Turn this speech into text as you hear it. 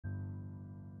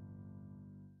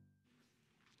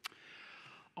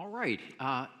All right.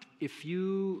 If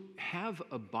you have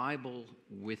a Bible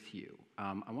with you,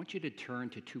 I want you to turn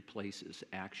to two places,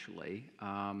 actually.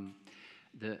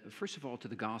 First of all, to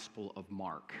the Gospel of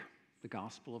Mark. The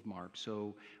Gospel of Mark.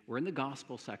 So we're in the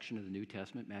Gospel section of the New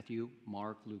Testament, Matthew,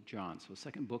 Mark, Luke, John. So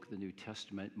second book of the New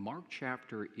Testament, Mark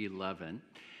chapter 11.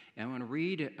 And I'm going to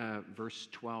read verse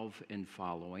 12 and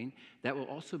following. That will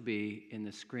also be in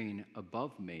the screen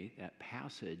above me, that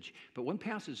passage. But one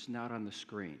passage is not on the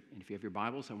screen. And if you have your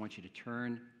Bibles, I want you to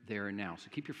turn there now. So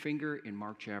keep your finger in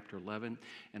Mark chapter 11.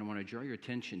 And I want to draw your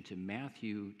attention to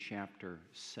Matthew chapter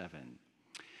 7.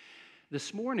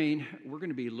 This morning, we're going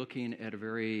to be looking at a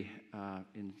very,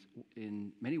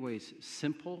 in many ways,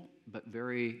 simple but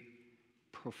very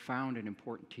profound and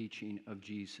important teaching of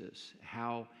Jesus.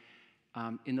 How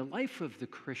in the life of the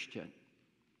Christian,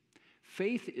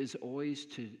 faith is always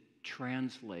to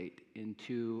translate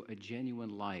into a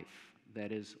genuine life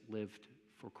that is lived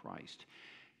for Christ.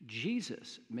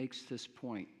 Jesus makes this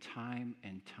point time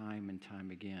and time and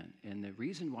time again. And the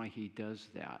reason why he does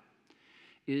that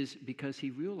is because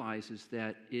he realizes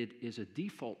that it is a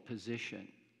default position,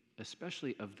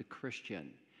 especially of the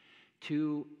Christian,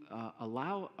 to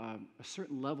allow a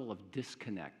certain level of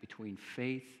disconnect between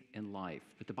faith and life.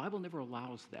 But the Bible never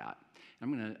allows that.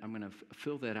 I'm going to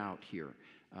fill that out here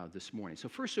this morning. So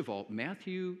first of all,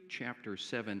 Matthew chapter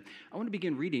 7, I want to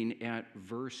begin reading at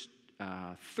verse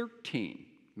 13.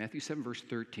 Matthew 7, verse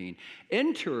 13.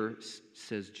 Enter,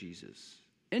 says Jesus,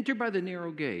 enter by the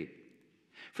narrow gate.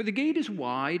 For the gate is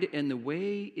wide and the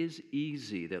way is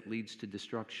easy that leads to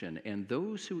destruction, and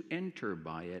those who enter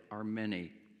by it are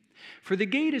many. For the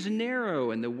gate is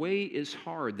narrow and the way is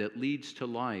hard that leads to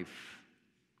life,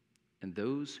 and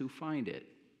those who find it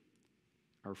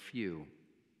are few.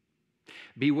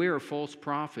 Beware of false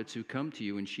prophets who come to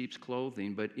you in sheep's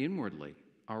clothing, but inwardly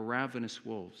are ravenous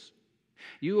wolves.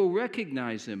 You will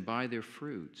recognize them by their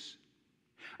fruits.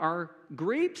 Are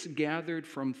grapes gathered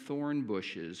from thorn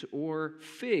bushes or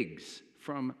figs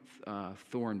from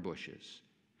thorn bushes?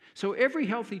 So every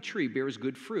healthy tree bears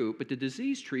good fruit, but the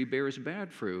diseased tree bears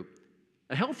bad fruit.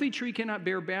 A healthy tree cannot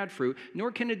bear bad fruit,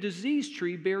 nor can a diseased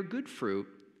tree bear good fruit.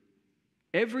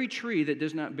 Every tree that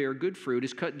does not bear good fruit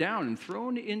is cut down and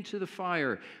thrown into the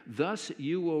fire. Thus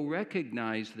you will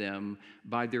recognize them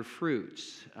by their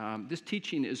fruits. This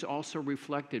teaching is also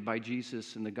reflected by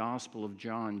Jesus in the Gospel of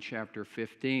John, chapter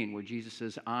 15, where Jesus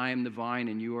says, I am the vine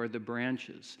and you are the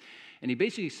branches. And he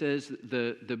basically says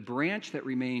the branch that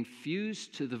remains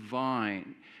fused to the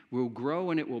vine will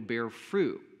grow and it will bear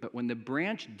fruit. But when the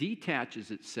branch detaches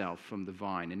itself from the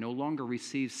vine and no longer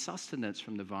receives sustenance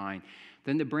from the vine,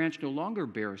 then the branch no longer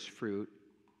bears fruit,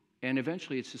 and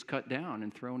eventually it's just cut down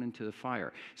and thrown into the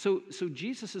fire. So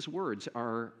Jesus' words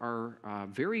are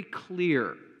very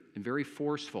clear and very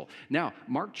forceful. Now,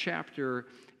 Mark chapter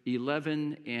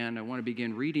 11, and I want to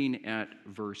begin reading at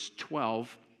verse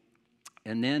 12.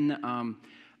 And then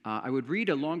I would read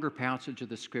a longer passage of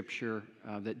the Scripture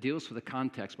that deals with the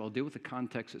context, but I'll deal with the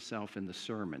context itself in the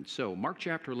sermon. So, Mark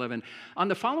chapter 11, on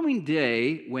the following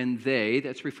day when they,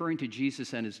 that's referring to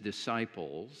Jesus and his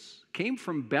disciples, came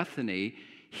from Bethany,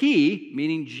 he,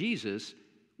 meaning Jesus,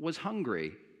 was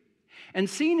hungry. And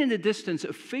seeing in the distance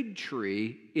a fig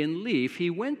tree in leaf, he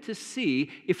went to see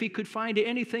if he could find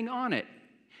anything on it.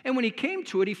 And when he came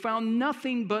to it, he found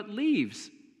nothing but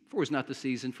leaves, for it was not the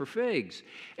season for figs.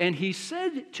 And he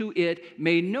said to it,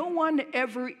 may no one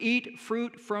ever eat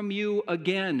fruit from you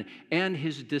again. And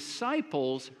his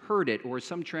disciples heard it, or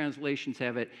some translations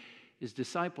have it, his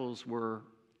disciples were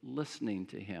listening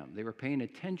to him. They were paying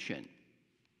attention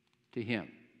to him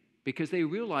because they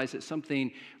realized that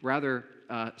something rather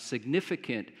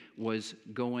significant was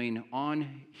going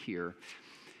on here.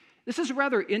 This is a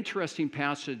rather interesting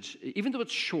passage. Even though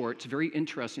it's short, it's very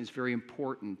interesting, it's very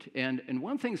important. And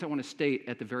one of the things I want to state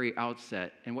at the very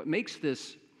outset, and what makes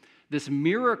this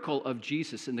miracle of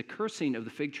Jesus and the cursing of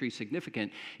the fig tree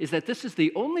significant, is that this is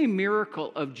the only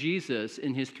miracle of Jesus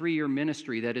in his 3-year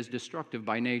ministry that is destructive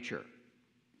by nature.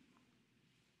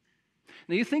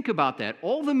 Now you think about that.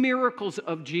 All the miracles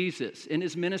of Jesus in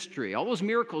his ministry, all those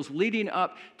miracles leading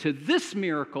up to this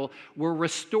miracle were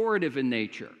restorative in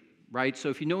nature. Right? So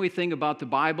if you know anything about the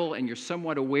Bible and you're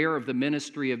somewhat aware of the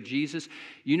ministry of Jesus,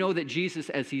 you know that Jesus,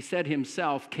 as he said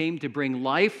himself, came to bring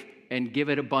life and give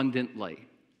it abundantly.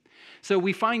 So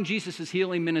we find Jesus'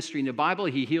 healing ministry in the Bible.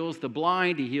 He heals the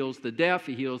blind, he heals the deaf,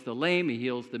 he heals the lame, he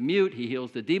heals the mute, he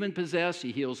heals the demon-possessed,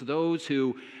 he heals those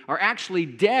who are actually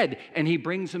dead, and he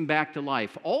brings them back to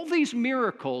life. All these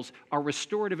miracles are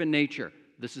restorative in nature.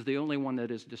 This is the only one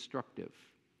that is destructive.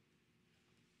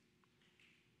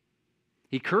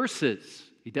 He curses.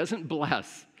 He doesn't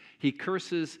bless. He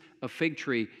curses a fig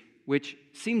tree, which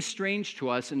seems strange to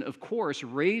us, and of course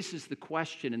raises the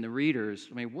question in the readers,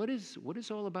 what is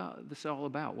this all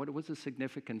about? What's the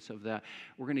significance of that?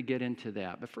 We're going to get into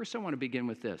that. But first I want to begin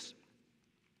with this.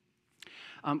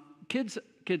 Kids,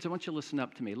 I want you to listen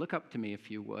up to me. Look up to me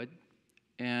if you would.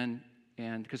 And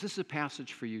because this is a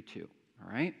passage for you too,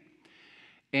 all right?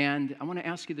 And I want to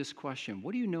ask you this question.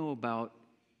 What do you know about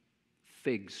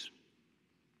figs?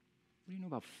 What do you know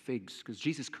about figs? Because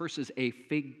Jesus curses a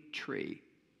fig tree.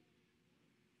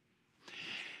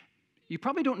 You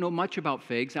probably don't know much about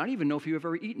figs. I don't even know if you've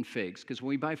ever eaten figs, because when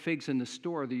we buy figs in the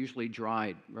store, they're usually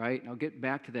dried, right? And I'll get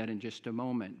back to that in just a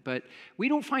moment. But we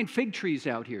don't find fig trees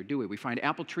out here, do we? We find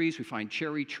apple trees, we find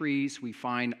cherry trees, we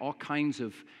find all kinds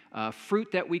of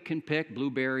fruit that we can pick,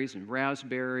 blueberries and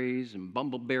raspberries and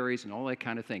bumbleberries and all that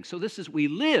kind of thing. So we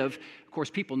live, of course,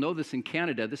 people know this in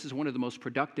Canada, this is one of the most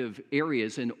productive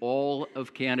areas in all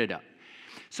of Canada.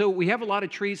 So we have a lot of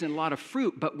trees and a lot of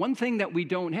fruit, but one thing that we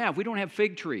don't have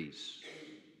fig trees.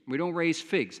 We don't raise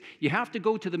figs. You have to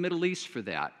go to the Middle East for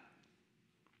that.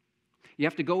 You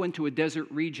have to go into a desert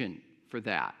region for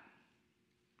that.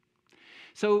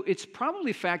 So it's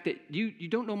probably the fact that you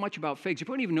don't know much about figs. You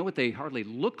don't even know what they hardly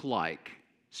look like,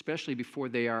 especially before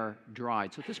they are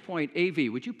dried. So at this point,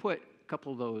 AV, would you put a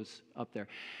couple of those up there?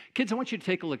 Kids, I want you to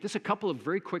take a look. This is a couple of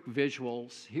very quick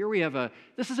visuals. Here we have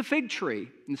this is a fig tree.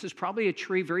 And this is probably a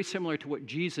tree very similar to what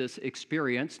Jesus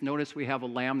experienced. Notice we have a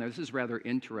lamb there. This is rather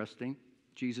interesting.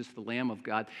 Jesus, the Lamb of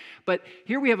God. But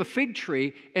here we have a fig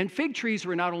tree, and fig trees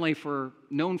were not only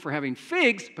known for having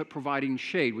figs, but providing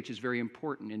shade, which is very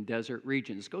important in desert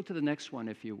regions. Go to the next one,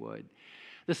 if you would.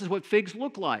 This is what figs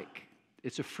look like.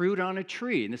 It's a fruit on a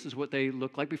tree, and this is what they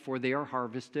look like before they are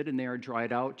harvested and they are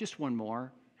dried out. Just one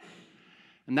more.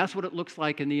 And that's what it looks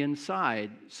like in the inside.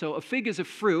 So a fig is a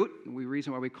fruit. The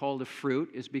reason why we call it a fruit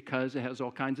is because it has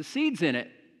all kinds of seeds in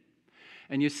it.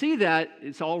 And you see that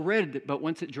it's all red, but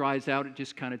once it dries out, it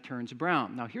just kind of turns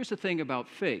brown. Now, here's the thing about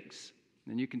figs.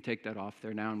 And you can take that off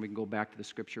there now, and we can go back to the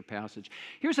scripture passage.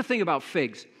 Here's the thing about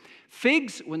figs.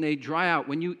 Figs, when they dry out,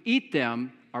 when you eat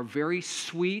them, are very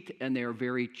sweet, and they are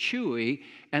very chewy,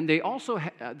 and they're also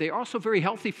very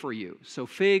healthy for you. So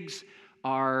figs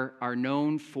are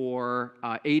known for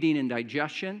aiding in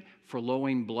digestion, for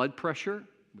lowering blood pressure,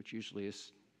 which usually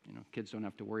is... kids don't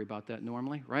have to worry about that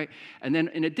normally, right? And then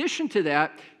in addition to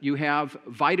that, you have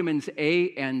vitamins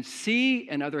A and C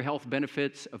and other health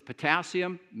benefits of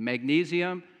potassium,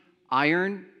 magnesium,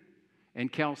 iron,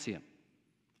 and calcium.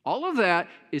 All of that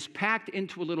is packed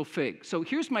into a little fig. So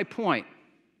here's my point.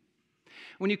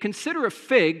 When you consider a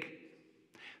fig,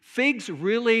 figs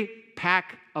really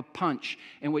pack a punch.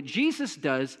 And what Jesus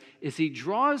does is he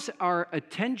draws our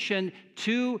attention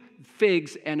to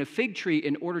figs and a fig tree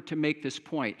in order to make this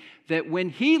point. That when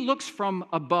he looks from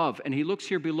above and he looks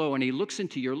here below and he looks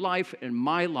into your life and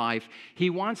my life, he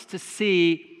wants to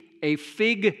see a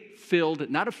fig-filled,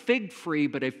 not a fig-free,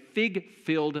 but a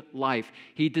fig-filled life.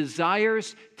 He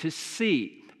desires to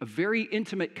see a very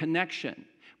intimate connection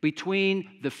between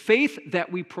the faith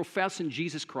that we profess in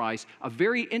Jesus Christ, a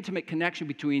very intimate connection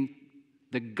between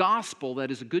the gospel, that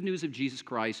is the good news of Jesus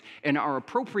Christ, and our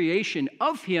appropriation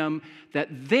of him that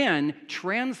then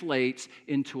translates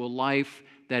into a life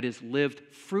that is lived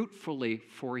fruitfully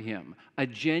for him. A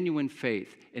genuine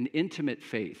faith, an intimate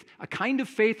faith, a kind of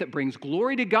faith that brings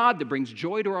glory to God, that brings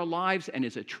joy to our lives, and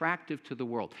is attractive to the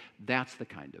world. That's the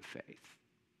kind of faith.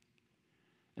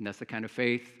 And that's the kind of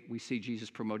faith we see Jesus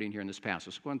promoting here in this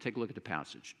passage. So go and take a look at the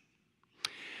passage.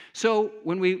 So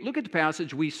when we look at the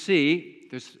passage, we see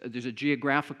there's a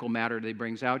geographical matter that he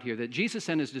brings out here, that Jesus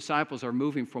and his disciples are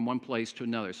moving from one place to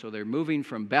another. So they're moving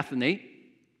from Bethany,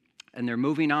 and they're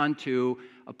moving on to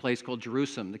a place called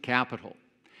Jerusalem, the capital.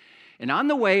 And on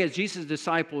the way, as Jesus'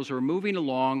 disciples are moving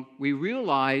along, we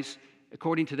realize,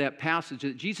 according to that passage,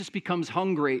 that Jesus becomes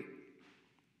hungry.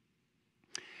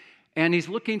 And he's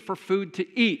looking for food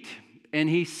to eat. And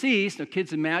he sees, now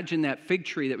kids, imagine that fig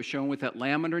tree that was shown with that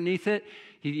lamb underneath it.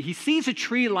 He sees a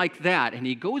tree like that, and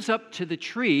he goes up to the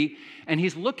tree, and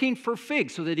he's looking for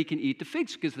figs so that he can eat the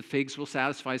figs, because the figs will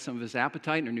satisfy some of his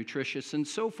appetite and are nutritious and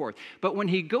so forth. But when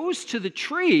he goes to the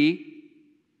tree,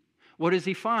 what does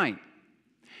he find?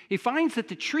 He finds that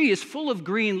the tree is full of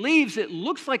green leaves. It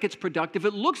looks like it's productive.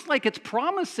 It looks like it's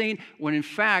promising, when in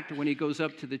fact, when he goes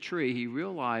up to the tree, he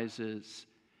realizes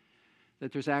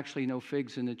that there's actually no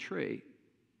figs in the tree.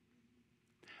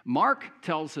 Mark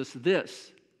tells us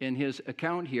this in his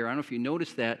account here. I don't know if you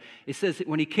noticed that. It says that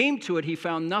when he came to it, he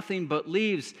found nothing but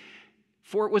leaves,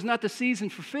 for it was not the season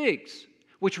for figs,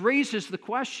 which raises the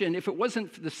question, if it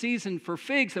wasn't the season for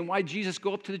figs, then why did Jesus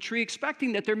go up to the tree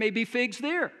expecting that there may be figs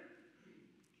there?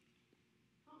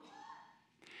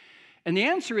 And the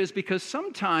answer is because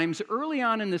sometimes early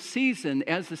on in the season,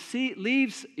 as the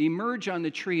leaves emerge on the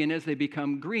tree and as they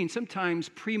become green, sometimes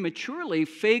prematurely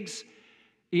figs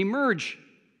emerge.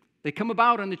 They come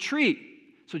about on the tree.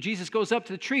 So Jesus goes up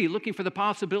to the tree looking for the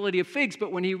possibility of figs,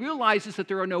 but when he realizes that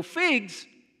there are no figs,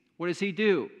 what does he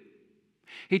do?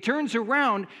 He turns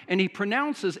around and he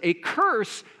pronounces a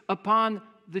curse upon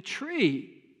the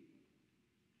tree,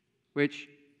 which,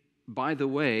 by the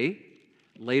way,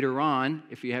 later on,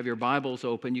 if you have your Bibles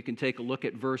open, you can take a look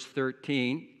at verse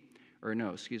 13. Or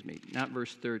no, excuse me, not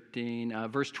verse 13,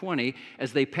 verse 20.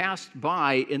 As they passed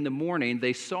by in the morning,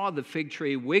 they saw the fig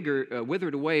tree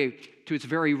withered away to its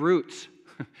very roots.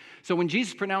 So when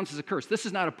Jesus pronounces a curse, this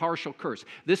is not a partial curse.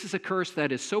 This is a curse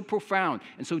that is so profound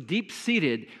and so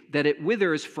deep-seated that it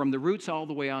withers from the roots all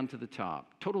the way onto the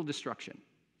top. Total destruction.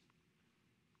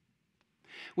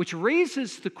 Which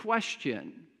raises the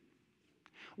question,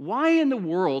 why in the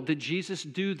world did Jesus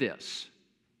do this?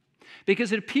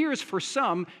 Because it appears for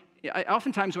some,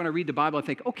 oftentimes when I read the Bible, I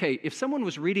think, okay, if someone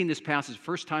was reading this passage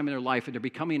first time in their life and they're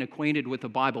becoming acquainted with the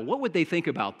Bible, what would they think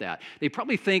about that? They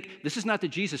probably think, this is not the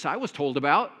Jesus I was told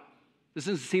about. This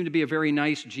doesn't seem to be a very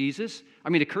nice Jesus. I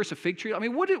mean, to curse a fig tree? I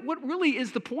mean, what really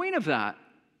is the point of that?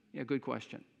 Yeah, good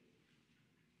question.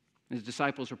 His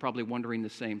disciples are probably wondering the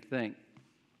same thing.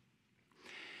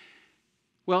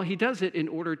 Well, he does it in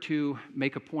order to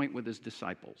make a point with his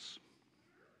disciples.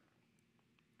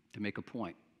 To make a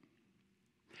point.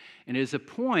 And it is a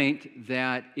point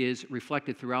that is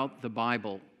reflected throughout the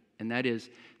Bible, and that is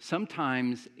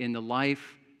sometimes in the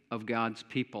life of God's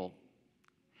people,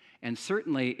 and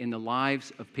certainly in the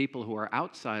lives of people who are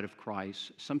outside of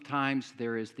Christ, sometimes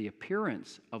there is the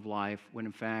appearance of life when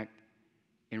in fact,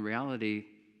 in reality,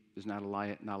 there's not a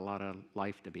lot of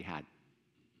life to be had.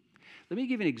 Let me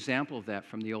give you an example of that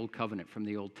from the Old Covenant, from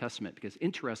the Old Testament, because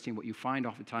interesting, what you find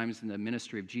oftentimes in the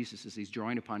ministry of Jesus is he's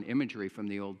drawing upon imagery from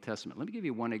the Old Testament. Let me give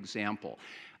you one example.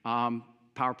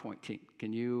 PowerPoint team,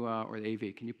 can you, or the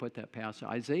AV, can you put that passage?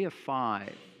 Isaiah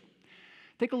 5.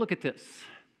 Take a look at this.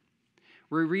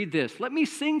 We read this. Let me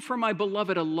sing for my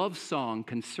beloved a love song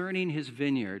concerning his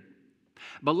vineyard.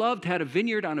 Beloved had a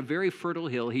vineyard on a very fertile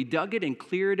hill. He dug it and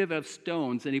cleared it of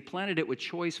stones, and he planted it with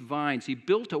choice vines. He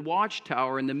built a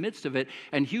watchtower in the midst of it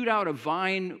and hewed out a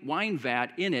wine vat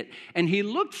in it. And he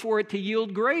looked for it to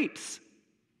yield grapes,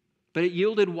 but it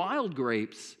yielded wild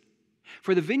grapes.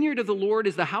 For the vineyard of the Lord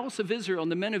is the house of Israel,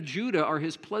 and the men of Judah are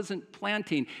his pleasant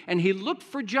planting. And he looked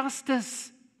for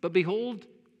justice, but behold,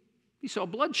 he saw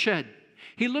bloodshed.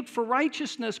 He looked for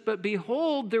righteousness, but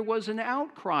behold, there was an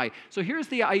outcry. So here's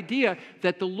the idea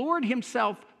that the Lord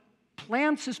himself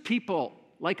plants his people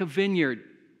like a vineyard.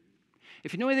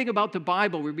 If you know anything about the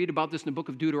Bible, we read about this in the book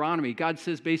of Deuteronomy. God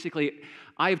says basically,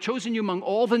 I have chosen you among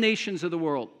all the nations of the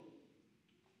world.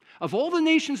 Of all the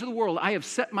nations of the world, I have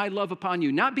set my love upon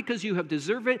you, not because you have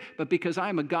deserved it, but because I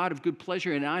am a God of good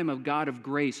pleasure and I am a God of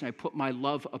grace, and I put my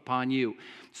love upon you.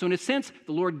 So in a sense,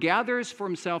 the Lord gathers for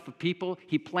himself a people,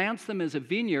 he plants them as a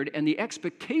vineyard, and the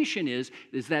expectation is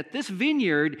that this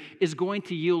vineyard is going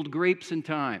to yield grapes in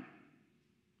time.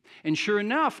 And sure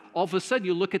enough, all of a sudden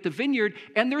you look at the vineyard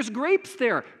and there's grapes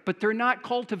there, but they're not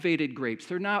cultivated grapes.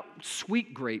 They're not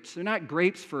sweet grapes. They're not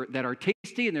grapes that are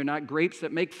tasty, and they're not grapes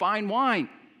that make fine wine.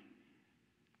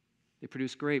 They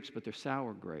produce grapes, but they're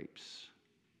sour grapes.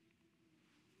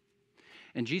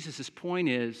 And Jesus' point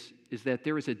is that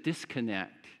there is a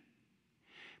disconnect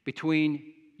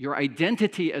between your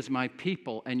identity as my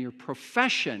people and your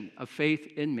profession of faith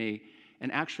in me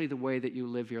and actually the way that you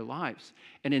live your lives.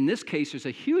 And in this case, there's a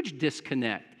huge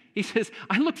disconnect. He says,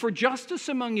 I look for justice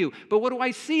among you, but what do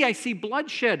I see? I see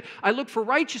bloodshed. I look for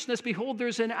righteousness. Behold,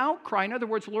 there's an outcry. In other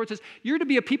words, the Lord says, you're to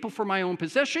be a people for my own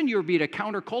possession. You're to be a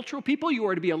countercultural people. You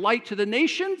are to be a light to the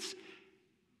nations.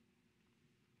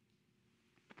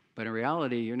 But in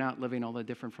reality, you're not living all that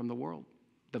different from the world.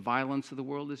 The violence of the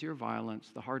world is your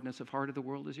violence. The hardness of heart of the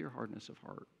world is your hardness of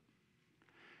heart.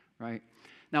 Right?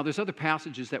 Now, there's other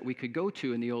passages that we could go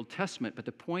to in the Old Testament, but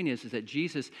the point is that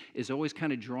Jesus is always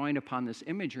kind of drawing upon this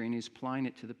imagery, and he's applying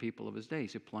it to the people of his day.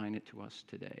 He's applying it to us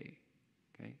today.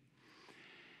 Okay?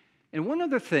 And one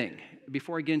other thing,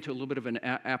 before I get into a little bit of an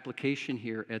application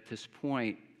here at this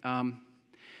point,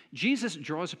 Jesus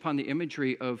draws upon the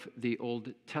imagery of the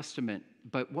Old Testament,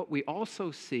 but what we also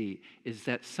see is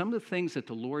that some of the things that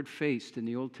the Lord faced in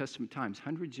the Old Testament times,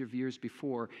 hundreds of years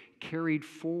before, carried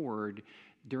forward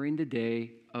during the day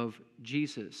of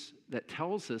Jesus. That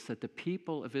tells us that the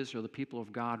people of Israel, the people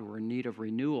of God, were in need of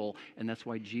renewal, and that's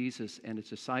why Jesus and his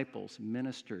disciples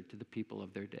ministered to the people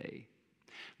of their day.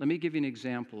 Let me give you an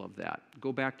example of that.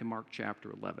 Go back to Mark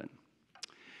chapter 11.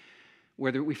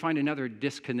 where we find another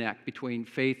disconnect between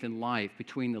faith and life,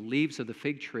 between the leaves of the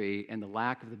fig tree and the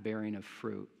lack of the bearing of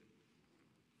fruit.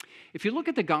 If you look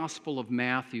at the Gospel of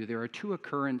Matthew, there are two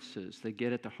occurrences that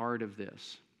get at the heart of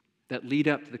this, that lead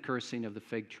up to the cursing of the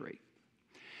fig tree.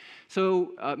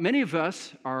 So many of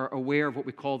us are aware of what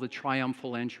we call the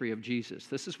triumphal entry of Jesus.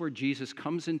 This is where Jesus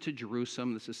comes into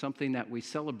Jerusalem. This is something that we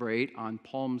celebrate on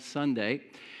Palm Sunday,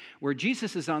 where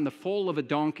Jesus is on the foal of a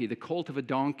donkey, the colt of a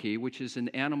donkey, which is an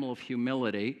animal of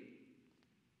humility.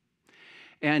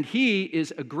 And he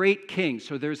is a great king.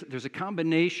 So there's a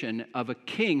combination of a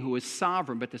king who is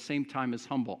sovereign, but at the same time is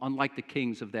humble, unlike the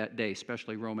kings of that day,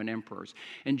 especially Roman emperors.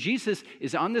 And Jesus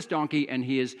is on this donkey, and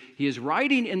he is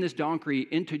riding in this donkey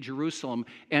into Jerusalem.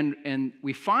 And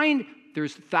we find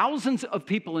there's thousands of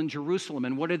people in Jerusalem,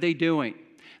 and what are they doing?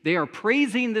 They are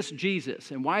praising this Jesus.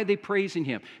 And why are they praising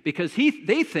him? Because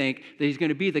they think that he's going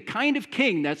to be the kind of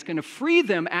king that's going to free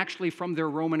them actually from their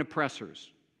Roman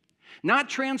oppressors. Not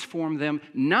transform them,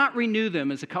 not renew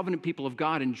them as a covenant people of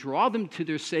God and draw them to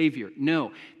their Savior.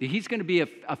 No, he's going to be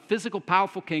a physical,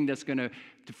 powerful king that's going to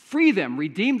free them,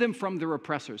 redeem them from their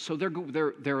oppressors. So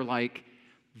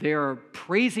they're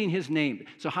praising his name.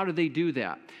 So how do they do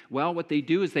that? Well, what they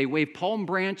do is they wave palm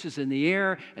branches in the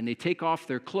air, and they take off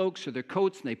their cloaks or their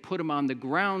coats, and they put them on the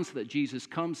ground so that Jesus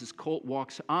comes, his colt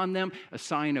walks on them, a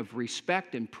sign of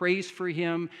respect and praise for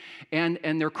him. And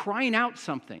they're crying out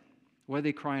something. What are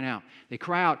they crying out? They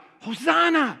cry out,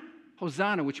 Hosanna!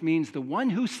 Hosanna, which means the one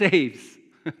who saves,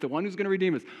 the one who's going to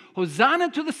redeem us.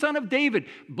 Hosanna to the Son of David.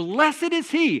 Blessed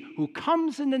is he who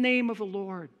comes in the name of the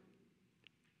Lord.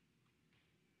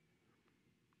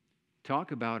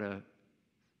 Talk about a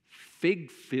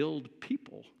fig-filled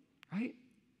people, right?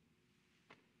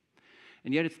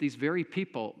 And yet it's these very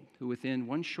people who within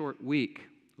one short week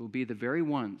will be the very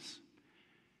ones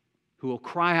who will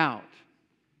cry out,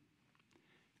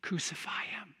 crucify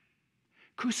him.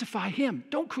 Crucify him.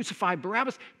 Don't crucify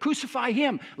Barabbas. Crucify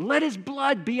him. Let his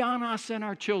blood be on us and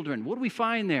our children. What do we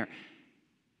find there?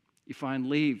 You find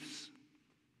leaves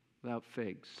without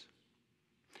figs.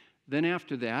 Then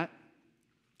after that,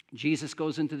 Jesus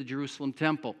goes into the Jerusalem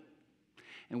temple.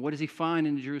 And what does he find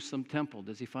in the Jerusalem temple?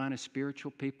 Does he find a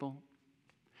spiritual people?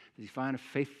 Does he find a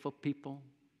faithful people?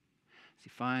 Does he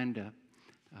find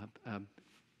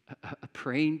a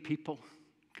praying people?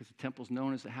 Because the temple's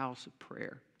known as the house of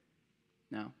prayer.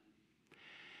 Now,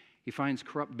 he finds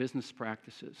corrupt business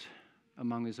practices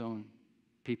among his own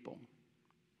people.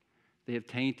 They have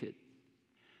tainted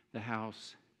the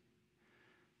house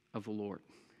of the Lord.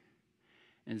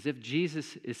 And as if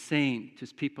Jesus is saying to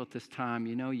his people at this time,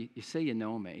 you say you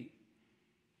know me.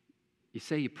 You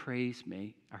say you praise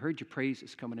me. I heard your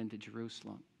praises coming into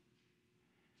Jerusalem.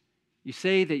 You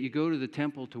say that you go to the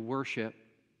temple to worship,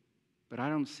 but I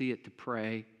don't see it to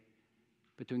pray,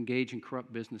 but to engage in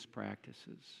corrupt business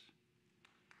practices.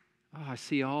 Oh, I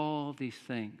see all these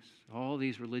things, all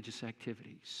these religious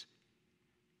activities.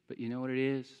 But you know what it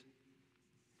is?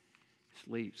 It's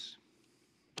leaves.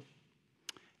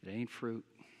 It ain't fruit.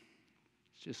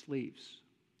 It's just leaves.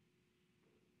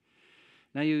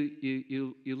 Now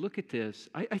you look at this.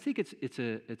 I think it's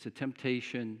a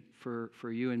temptation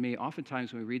for you and me.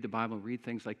 Oftentimes when we read the Bible and read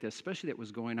things like this, especially that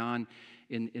was going on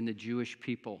in the Jewish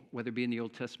people, whether it be in the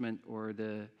Old Testament or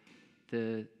the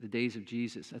days of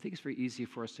Jesus, I think it's very easy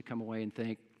for us to come away and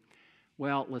think,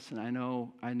 well, listen, I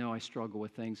know I struggle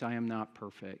with things. I am not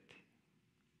perfect.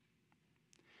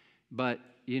 But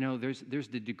there's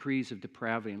the degrees of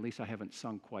depravity. At least I haven't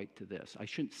sunk quite to this. I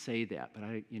shouldn't say that, but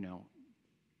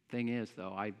thing is,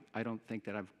 though, I don't think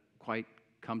that I've quite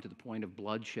come to the point of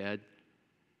bloodshed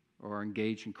or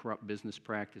engaged in corrupt business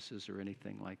practices or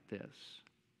anything like this.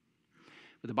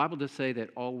 But the Bible does say that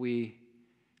all we,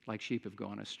 like sheep, have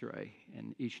gone astray,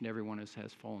 and each and every one of us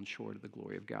has fallen short of the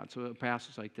glory of God. So a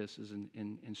passage like this is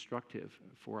instructive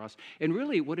for us. And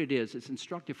really what it is, it's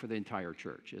instructive for the entire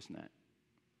church, isn't it?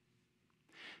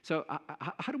 So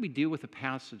how do we deal with a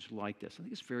passage like this? I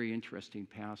think it's a very interesting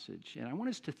passage. And I want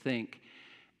us to think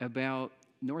about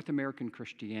North American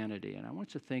Christianity, and I want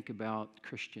us to think about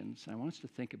Christians, and I want us to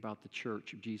think about the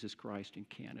Church of Jesus Christ in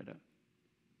Canada.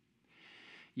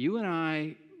 You and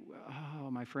I,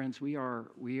 my friends, we are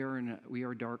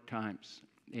dark times.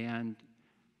 And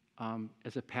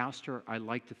as a pastor, I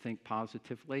like to think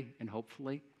positively and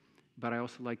hopefully, but I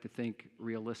also like to think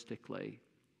realistically.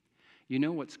 You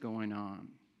know what's going on,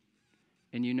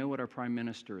 and you know what our Prime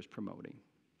Minister is promoting.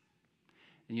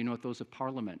 And you know what those of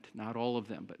Parliament, not all of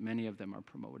them, but many of them are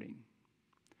promoting.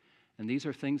 And these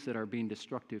are things that are being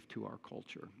destructive to our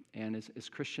culture. And as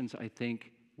Christians, I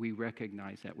think we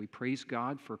recognize that. We praise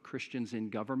God for Christians in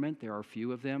government. There are a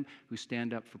few of them who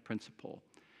stand up for principle.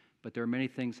 But there are many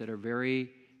things that are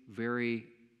very, very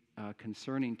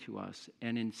concerning to us.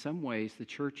 And in some ways, the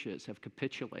churches have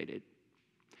capitulated,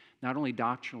 not only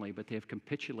doctrinally, but they have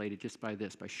capitulated just by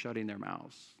this, by shutting their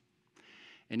mouths.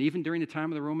 And even during the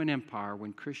time of the Roman Empire,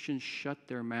 when Christians shut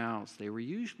their mouths, they were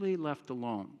usually left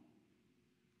alone.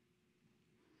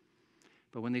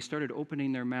 But when they started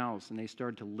opening their mouths and they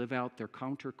started to live out their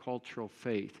countercultural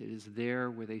faith, it is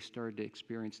there where they started to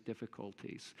experience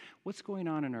difficulties. What's going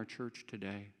on in our church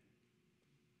today?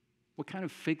 What kind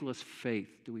of figless faith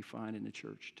do we find in the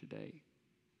church today?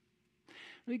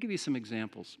 Let me give you some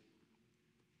examples.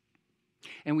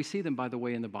 And we see them, by the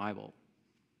way, in the Bible.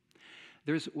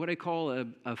 There's what I call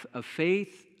a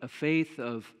faith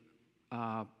of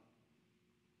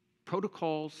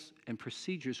protocols and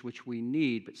procedures which we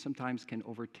need, but sometimes can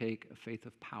overtake a faith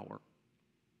of power.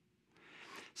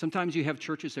 Sometimes you have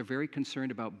churches that are very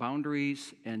concerned about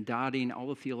boundaries and dotting all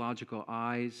the theological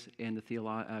I's and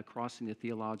crossing the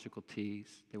theological T's.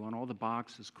 They want all the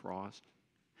boxes crossed.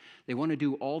 They want to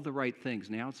do all the right things.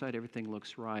 On the outside, everything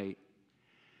looks right.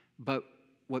 But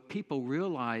what people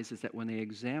realize is that when they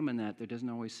examine that, there doesn't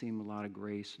always seem a lot of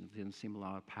grace and there doesn't seem a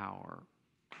lot of power.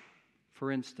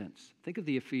 For instance, think of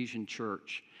the Ephesian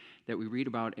church that we read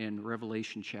about in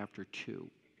Revelation chapter 2,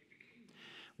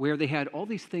 where they had all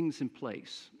these things in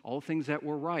place, all things that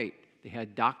were right. They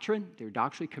had doctrine, they were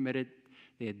doctrinally committed,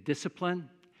 they had discipline,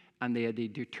 and they had the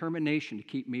determination to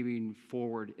keep moving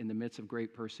forward in the midst of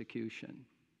great persecution.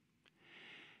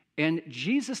 And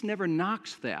Jesus never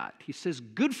knocks that. He says,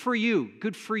 good for you,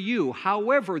 good for you.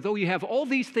 However, though you have all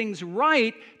these things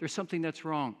right, there's something that's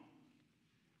wrong.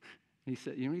 And he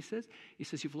said, you know what he says? He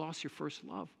says, you've lost your first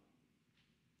love.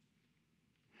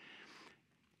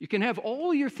 You can have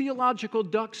all your theological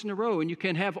ducks in a row, and you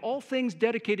can have all things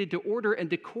dedicated to order and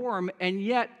decorum, and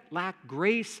yet lack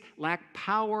grace, lack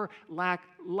power, lack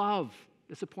love.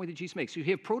 That's the point that Jesus makes. You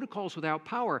have protocols without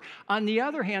power. On the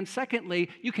other hand, secondly,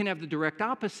 you can have the direct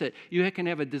opposite. You can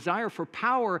have a desire for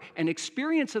power and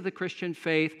experience of the Christian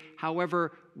faith,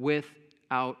 however,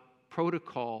 without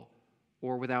protocol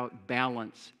or without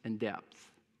balance and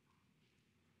depth.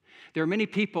 There are many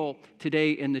people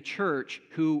today in the church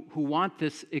who want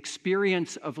this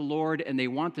experience of the Lord, and they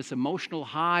want this emotional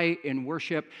high in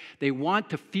worship. They want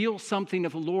to feel something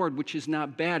of the Lord, which is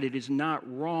not bad. It is not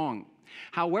wrong.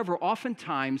 However,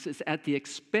 oftentimes it's at the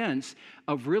expense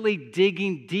of really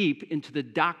digging deep into the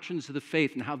doctrines of the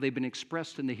faith and how they've been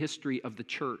expressed in the history of the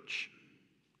church.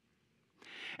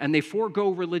 And they forego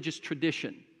religious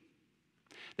tradition.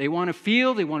 They want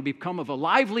to become of a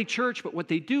lively church, but what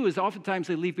they do is oftentimes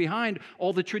they leave behind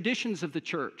all the traditions of the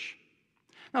church.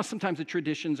 Now, sometimes the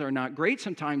traditions are not great,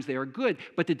 sometimes they are good,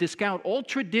 but to discount all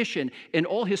tradition and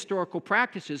all historical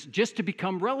practices just to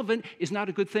become relevant is not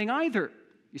a good thing either.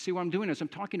 You see what I'm doing is I'm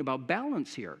talking about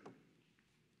balance here.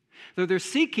 Though they're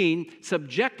seeking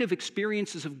subjective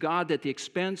experiences of God at the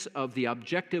expense of the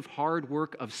objective hard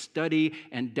work of study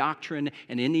and doctrine,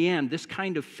 and in the end, this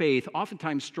kind of faith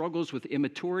oftentimes struggles with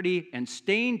immaturity and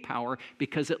staying power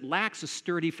because it lacks a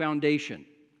sturdy foundation.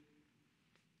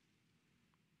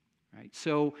 Right?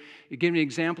 So you give me an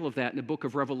example of that in the book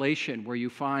of Revelation, where you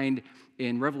find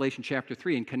in Revelation chapter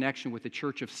 3 in connection with the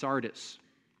church of Sardis.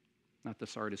 Not the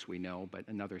Sardis we know, but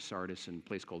another Sardis in a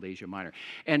place called Asia Minor.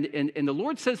 And the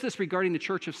Lord says this regarding the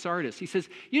church of Sardis. He says,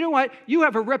 you know what? You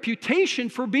have a reputation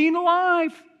for being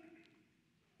alive.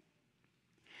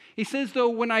 He says, though,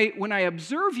 when I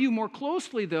observe you more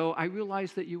closely, though, I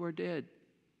realize that you are dead.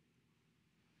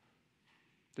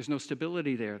 There's no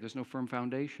stability there. There's no firm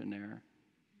foundation there.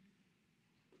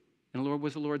 And the Lord, what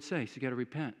does the Lord say? He says, you got to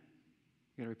repent.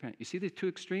 You got to repent. You see the two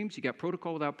extremes? You got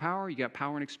protocol without power. You got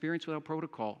power and experience without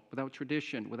protocol, without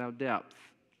tradition, without depth.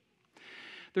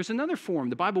 There's another form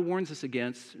the Bible warns us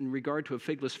against in regard to a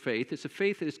figless faith. It's a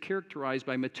faith that is characterized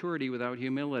by maturity without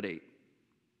humility.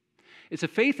 It's a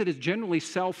faith that is generally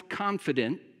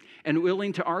self-confident and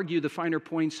willing to argue the finer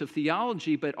points of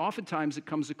theology, but oftentimes it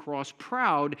comes across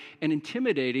proud and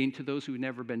intimidating to those who've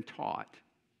never been taught.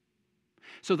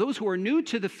 So those who are new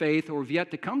to the faith or have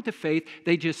yet to come to faith,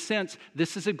 they just sense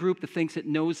this is a group that thinks it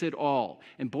knows it all.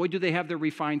 And boy, do they have their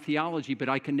refined theology, but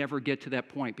I can never get to that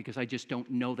point because I just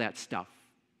don't know that stuff.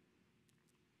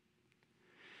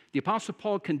 The Apostle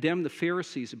Paul condemned the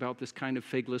Pharisees about this kind of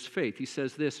figless faith. He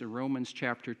says this in Romans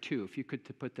chapter 2. If you could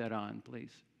put that on,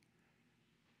 please.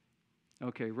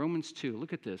 Okay, Romans 2.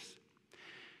 Look at this.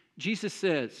 Jesus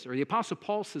says, or the Apostle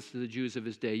Paul says to the Jews of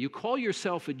his day, you call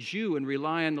yourself a Jew and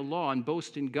rely on the law and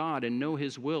boast in God and know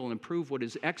his will and approve what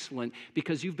is excellent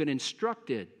because you've been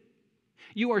instructed.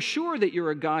 You are sure that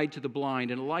you're a guide to the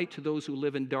blind and a light to those who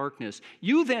live in darkness.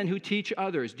 You then who teach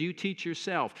others, do you teach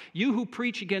yourself? You who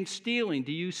preach against stealing,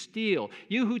 do you steal?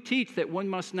 You who teach that one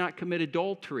must not commit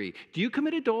adultery, do you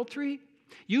commit adultery?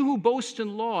 You who boast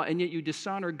in law, and yet you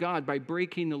dishonor God by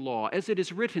breaking the law. As it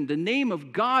is written, the name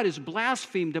of God is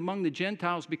blasphemed among the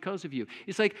Gentiles because of you.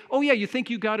 It's like, oh yeah, you think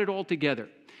you got it all together.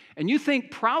 And you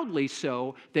think proudly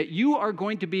so that you are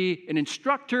going to be an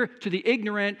instructor to the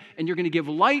ignorant, and you're going to give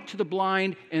light to the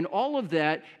blind, and all of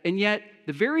that. And yet,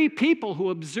 the very people who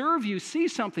observe you see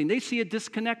something. They see a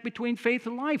disconnect between faith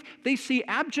and life. They see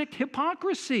abject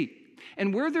hypocrisy.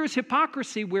 And where there's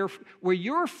hypocrisy, where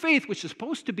your faith, which is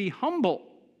supposed to be humble,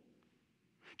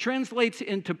 translates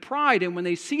into pride, and when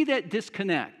they see that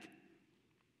disconnect,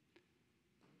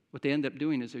 what they end up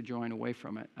doing is they're drawing away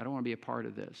from it. I don't want to be a part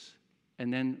of this.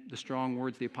 And then the strong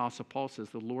words the Apostle Paul says,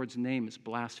 the Lord's name is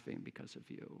blasphemed because of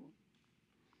you.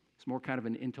 It's more kind of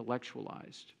an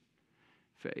intellectualized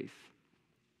faith.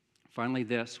 Finally,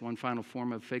 this, one final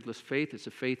form of faithless faith is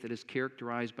a faith that is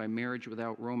characterized by marriage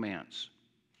without romance.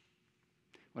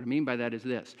 What I mean by that is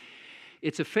this.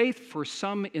 It's a faith for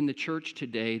some in the church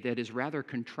today that is rather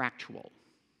contractual.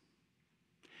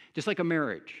 Just like a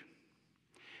marriage,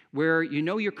 where you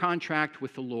know your contract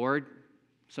with the Lord.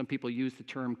 Some people use the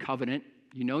term covenant.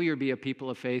 You know you'll be a people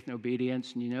of faith and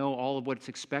obedience, and you know all of what's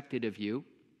expected of you.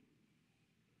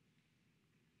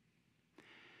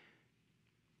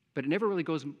 But it never really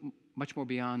goes much more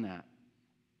beyond that.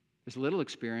 There's little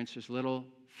experience, there's little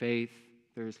faith,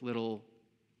 there's little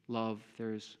love,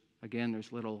 there's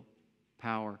little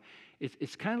power.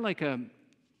 It's kind of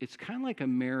like a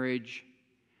marriage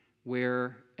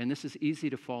where, and this is easy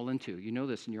to fall into. You know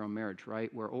this in your own marriage,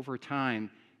 right? Where over time,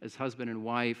 as husband and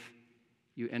wife,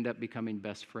 you end up becoming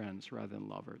best friends rather than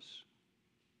lovers.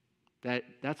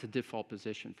 That's a default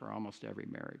position for almost every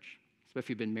marriage. Especially if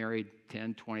you've been married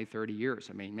 10, 20, 30 years.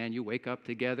 I mean, man, you wake up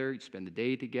together, you spend the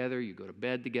day together, you go to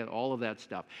bed together, all of that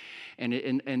stuff.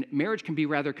 And marriage can be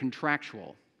rather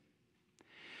contractual,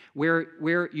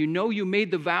 where you know you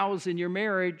made the vows in your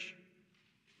marriage,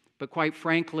 but quite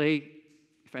frankly,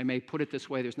 if I may put it this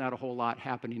way, there's not a whole lot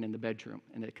happening in the bedroom.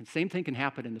 And the same thing can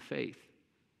happen in the faith,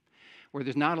 where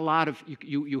there's not a lot of,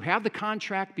 you have the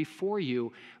contract before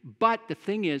you, but the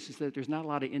thing is that there's not a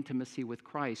lot of intimacy with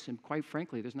Christ, and quite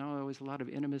frankly, there's not always a lot of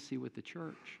intimacy with the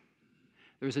church.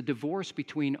 There's a divorce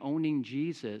between owning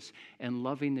Jesus and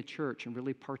loving the church and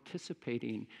really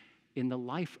participating in the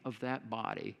life of that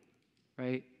body,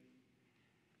 right?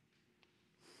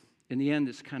 In the end,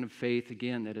 it's kind of faith,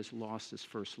 again, that has lost its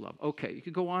first love. Okay, you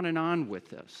could go on with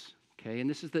this. Okay, and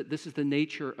this is the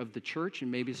nature of the church,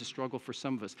 and maybe it's a struggle for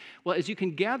some of us. Well, as you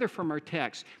can gather from our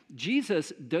text,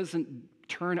 Jesus doesn't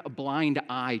turn a blind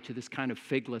eye to this kind of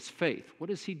figless faith.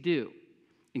 What does he do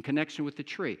in connection with the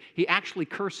tree? He actually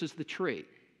curses the tree.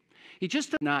 He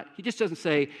just doesn't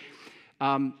say,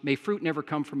 may fruit never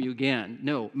come from you again.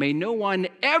 No, may no one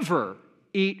ever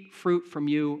eat fruit from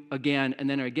you again. And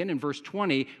then again in verse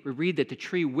 20, we read that the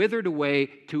tree withered away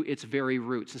to its very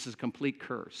roots. This is a complete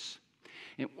curse.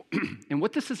 And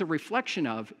what this is a reflection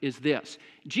of is this.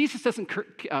 Jesus doesn't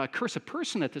curse a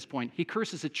person at this point. He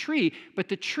curses a tree, but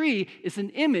the tree is an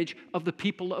image of the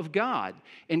people of God.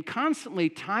 And constantly,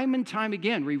 time and time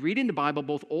again, we read in the Bible,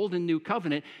 both Old and New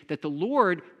Covenant, that the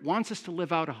Lord wants us to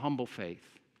live out a humble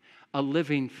faith, a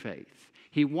living faith.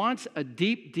 He wants a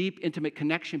deep, deep, intimate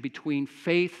connection between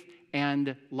faith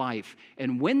and life.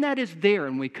 And when that is there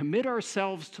and we commit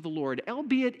ourselves to the Lord,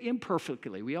 albeit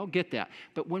imperfectly, we all get that,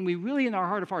 but when we really in our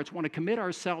heart of hearts want to commit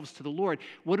ourselves to the Lord,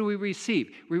 what do we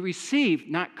receive? We receive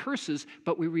not curses,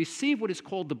 but we receive what is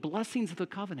called the blessings of the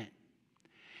covenant.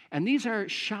 And these are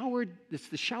it's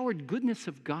the showered goodness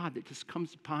of God that just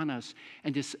comes upon us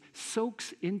and just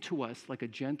soaks into us like a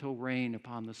gentle rain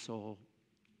upon the soul.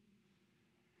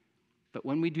 But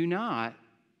when we do not,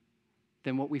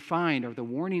 then what we find are the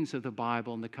warnings of the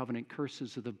Bible and the covenant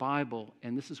curses of the Bible,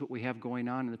 and this is what we have going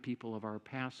on in the people of our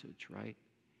passage, right?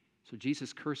 So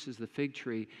Jesus curses the fig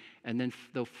tree, and then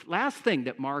the last thing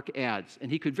that Mark adds, and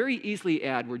he could very easily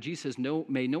add where Jesus says, "No,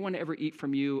 may no one ever eat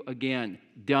from you again."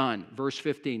 Done. Verse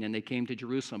 15, and they came to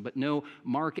Jerusalem. But no,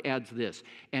 Mark adds this,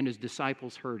 and his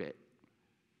disciples heard it.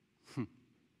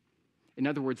 In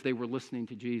other words, they were listening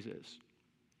to Jesus.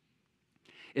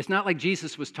 It's not like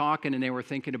Jesus was talking and they were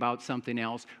thinking about something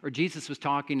else, or Jesus was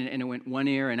talking and it went one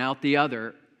ear and out the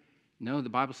other. No, the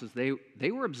Bible says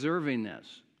they were observing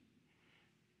this.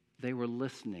 They were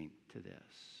listening to this.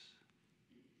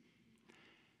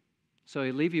 So I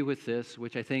leave you with this,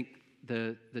 which I think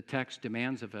the text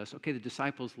demands of us. Okay, the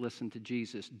disciples listened to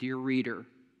Jesus. Dear reader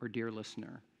or dear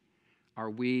listener, are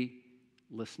we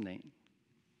listening?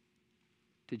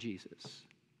 to Jesus.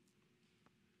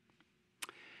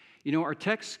 You know, our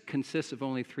text consists of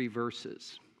only 3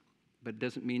 verses, but it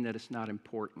doesn't mean that it's not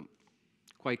important.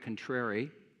 Quite contrary,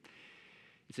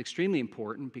 it's extremely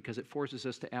important because it forces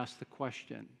us to ask the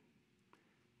question,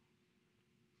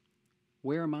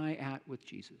 where am I at with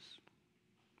Jesus?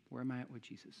 Where am I at with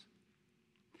Jesus?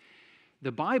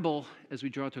 The Bible, as we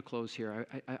draw to a close here,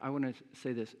 I want to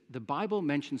say this. The Bible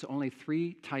mentions only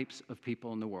 3 types of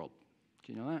people in the world.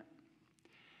 Do you know that?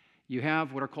 You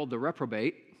have what are called the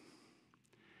reprobate.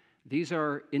 These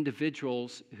are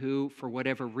individuals who, for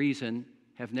whatever reason,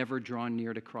 have never drawn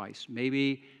near to Christ.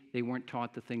 Maybe they weren't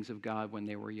taught the things of God when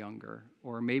they were younger,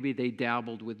 or maybe they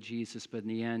dabbled with Jesus, but in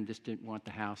the end just didn't want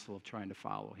the hassle of trying to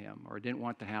follow him, or didn't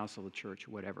want the hassle of the church,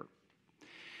 or whatever.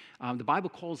 The Bible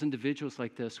calls individuals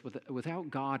like this without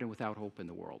God and without hope in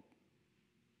the world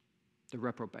the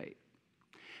reprobate.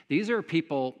 These are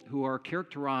people who are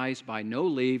characterized by no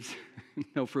leaves,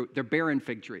 no fruit. They're barren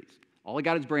fig trees. All they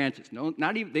got is branches. They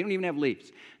don't even have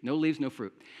leaves. No leaves, no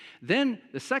fruit. Then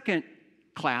the second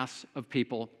class of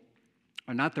people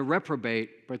are not the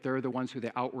reprobate, but they're the ones who are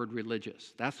the outward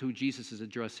religious. That's who Jesus is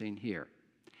addressing here.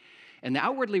 And the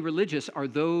outwardly religious are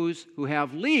those who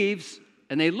have leaves,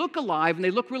 and they look alive, and they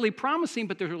look really promising,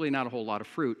 but there's really not a whole lot of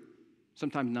fruit,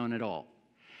 sometimes none at all.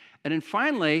 And then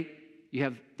finally, you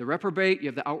have the reprobate, you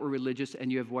have the outward religious,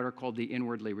 and you have what are called the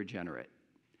inwardly regenerate.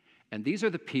 And these are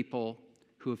the people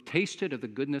who have tasted of the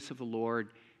goodness of the Lord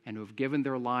and who have given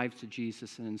their lives to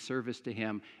Jesus and in service to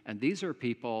him. And these are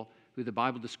people who the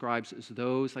Bible describes as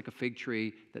those like a fig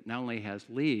tree that not only has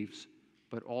leaves,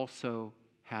 but also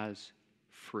has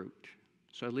fruit.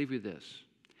 So I leave you this.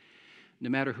 No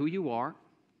matter who you are,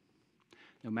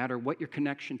 no matter what your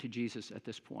connection to Jesus at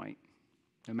this point,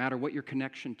 no matter what your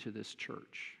connection to this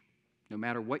church, no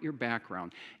matter what your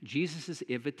background, Jesus'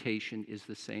 invitation is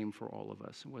the same for all of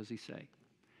us. And what does he say?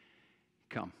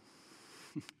 Come.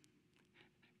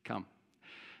 Come.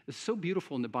 It's so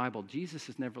beautiful in the Bible. Jesus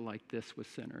is never like this with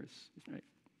sinners. Right?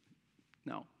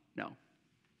 No,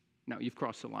 you've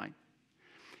crossed the line.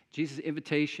 Jesus'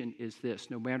 invitation is this.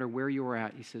 No matter where you're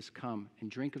at, he says, come and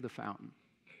drink of the fountain.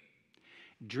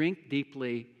 Drink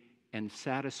deeply and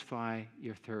satisfy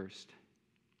your thirst.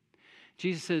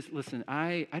 Jesus says, listen,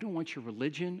 I don't want your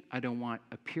religion. I don't want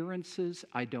appearances.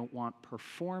 I don't want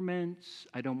performance.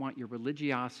 I don't want your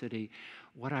religiosity.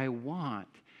 What I want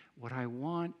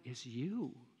is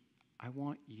you. I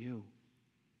want you.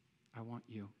 I want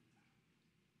you.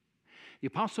 The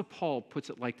Apostle Paul puts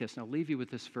it like this, and I'll leave you with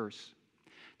this verse.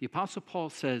 The Apostle Paul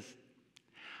says,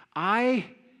 and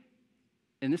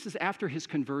this is after his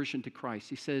conversion to Christ,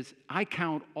 he says, I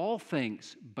count all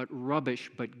things but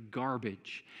rubbish, but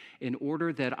garbage, in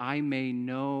order that I may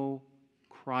know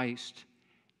Christ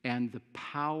and the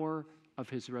power of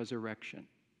his resurrection.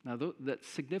 Now, that's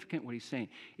significant what he's saying.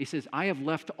 He says, I have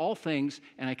left all things,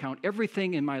 and I count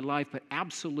everything in my life but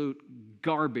absolute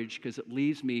garbage because it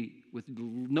leaves me with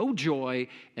no joy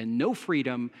and no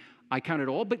freedom. I count it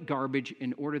all but garbage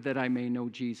in order that I may know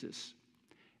Jesus.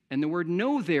 And the word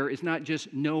know there is not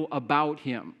just know about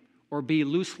him or be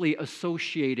loosely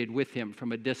associated with him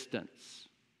from a distance.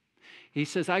 He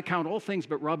says, I count all things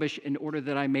but rubbish in order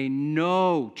that I may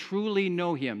truly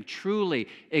know him, truly,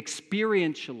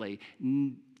 experientially,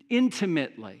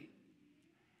 intimately.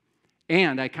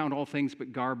 And I count all things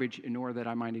but garbage in order that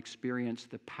I might experience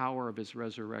the power of his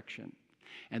resurrection.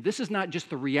 And this is not just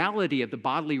the reality of the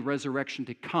bodily resurrection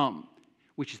to come,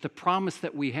 which is the promise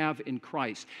that we have in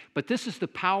Christ. But this is the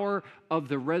power of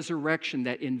the resurrection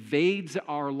that invades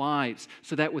our lives,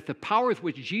 so that with the power with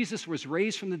which Jesus was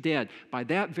raised from the dead, by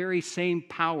that very same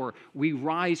power, we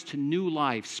rise to new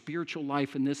life, spiritual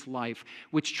life in this life,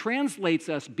 which translates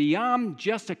us beyond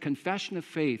just a confession of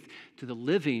faith to the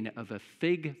living of a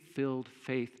fig-filled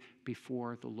faith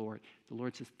before the Lord. The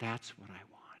Lord says, that's what I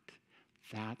want.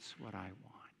 That's what I want.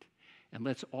 And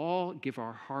let's all give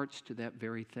our hearts to that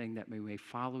very thing, that we may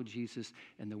follow Jesus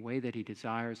in the way that he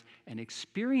desires and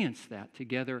experience that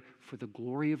together for the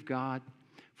glory of God,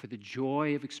 for the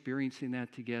joy of experiencing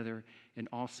that together, and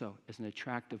also as an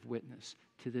attractive witness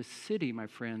to this city, my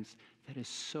friends, that is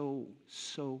so,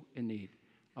 so in need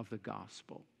of the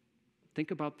gospel.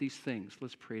 Think about these things.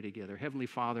 Let's pray together. Heavenly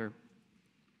Father,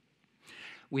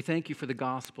 we thank you for the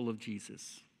gospel of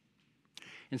Jesus.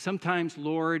 And sometimes,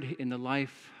 Lord, in the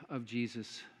life of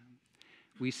Jesus,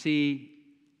 we see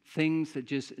things that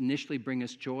just initially bring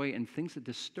us joy and things that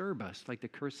disturb us, like the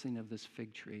cursing of this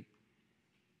fig tree.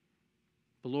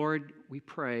 But Lord, we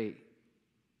pray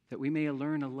that we may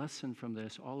learn a lesson from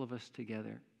this, all of us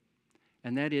together.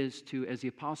 And that is to, as the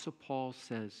Apostle Paul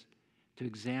says, to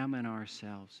examine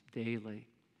ourselves daily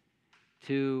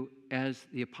to, as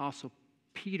the Apostle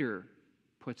Peter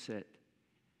puts it,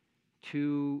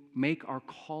 to make our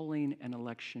calling and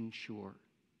election sure.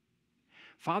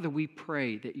 Father, we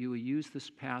pray that you will use this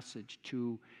passage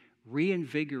to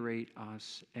reinvigorate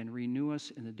us and renew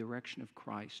us in the direction of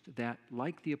Christ, that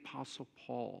like the Apostle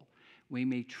Paul, we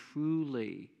may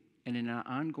truly and in an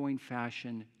ongoing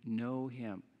fashion know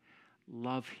him,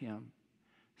 love him,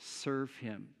 serve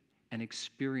him, and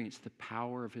experience the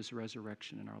power of his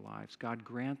resurrection in our lives. God,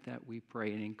 grant that, we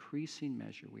pray, in increasing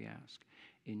measure, we ask.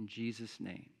 In Jesus'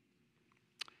 name,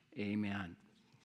 amen.